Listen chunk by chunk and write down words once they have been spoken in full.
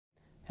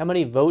How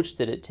many votes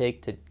did it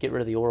take to get rid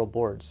of the oral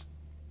boards?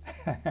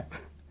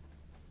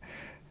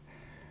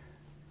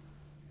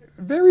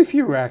 Very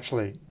few,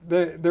 actually.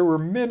 There were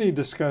many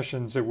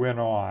discussions that went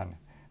on.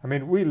 I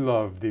mean, we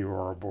loved the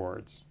oral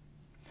boards.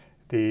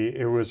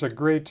 It was a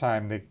great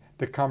time,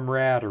 the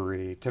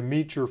camaraderie, to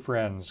meet your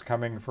friends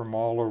coming from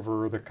all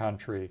over the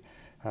country,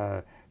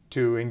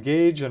 to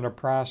engage in a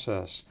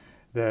process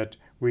that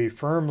we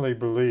firmly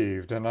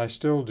believed, and I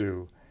still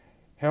do,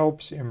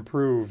 helps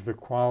improve the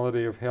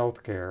quality of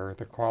healthcare,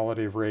 the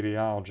quality of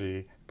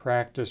radiology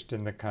practiced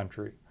in the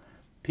country.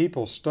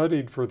 People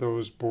studied for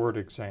those board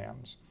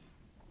exams.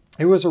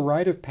 It was a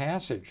rite of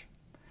passage.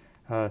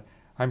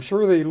 I'm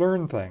sure they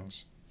learned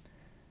things.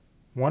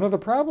 One of the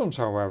problems,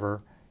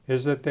 however,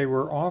 is that they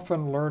were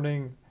often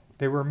learning,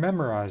 they were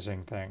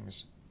memorizing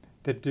things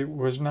that it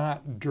was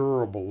not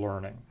durable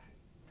learning.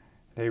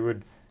 They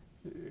would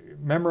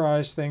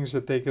memorize things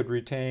that they could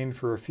retain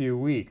for a few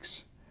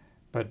weeks,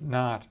 but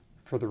not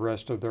for the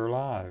rest of their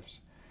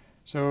lives.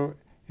 So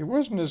it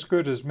wasn't as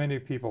good as many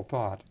people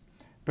thought,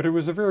 but it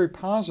was a very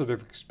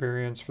positive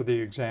experience for the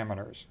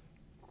examiners.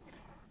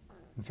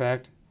 In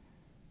fact,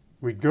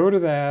 we'd go to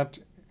that,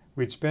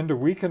 we'd spend a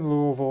week in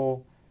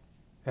Louisville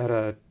at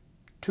a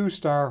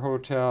 2-star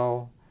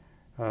hotel.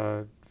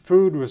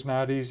 Food was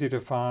not easy to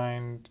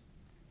find,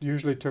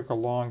 usually took a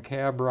long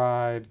cab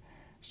ride.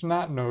 It's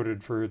not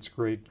noted for its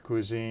great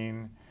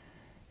cuisine.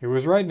 It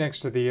was right next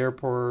to the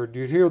airport.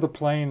 You'd hear the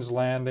planes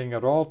landing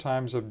at all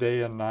times of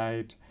day and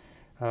night.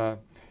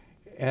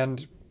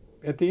 And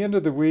at the end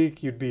of the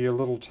week, you'd be a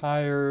little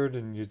tired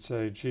and you'd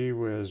say, gee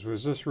whiz,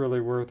 was this really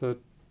worth it?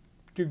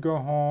 You'd go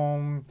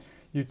home,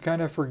 you'd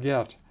kind of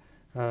forget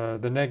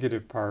the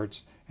negative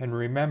parts and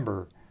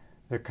remember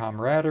the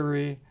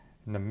camaraderie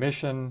and the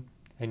mission,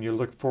 and you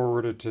look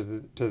forward to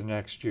the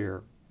next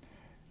year.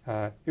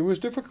 It was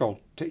difficult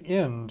to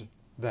end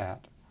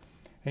that.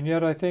 And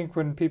yet I think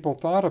when people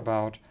thought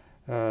about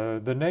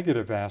the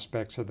negative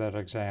aspects of that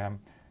exam,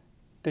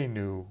 they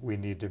knew we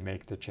need to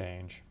make the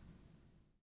change.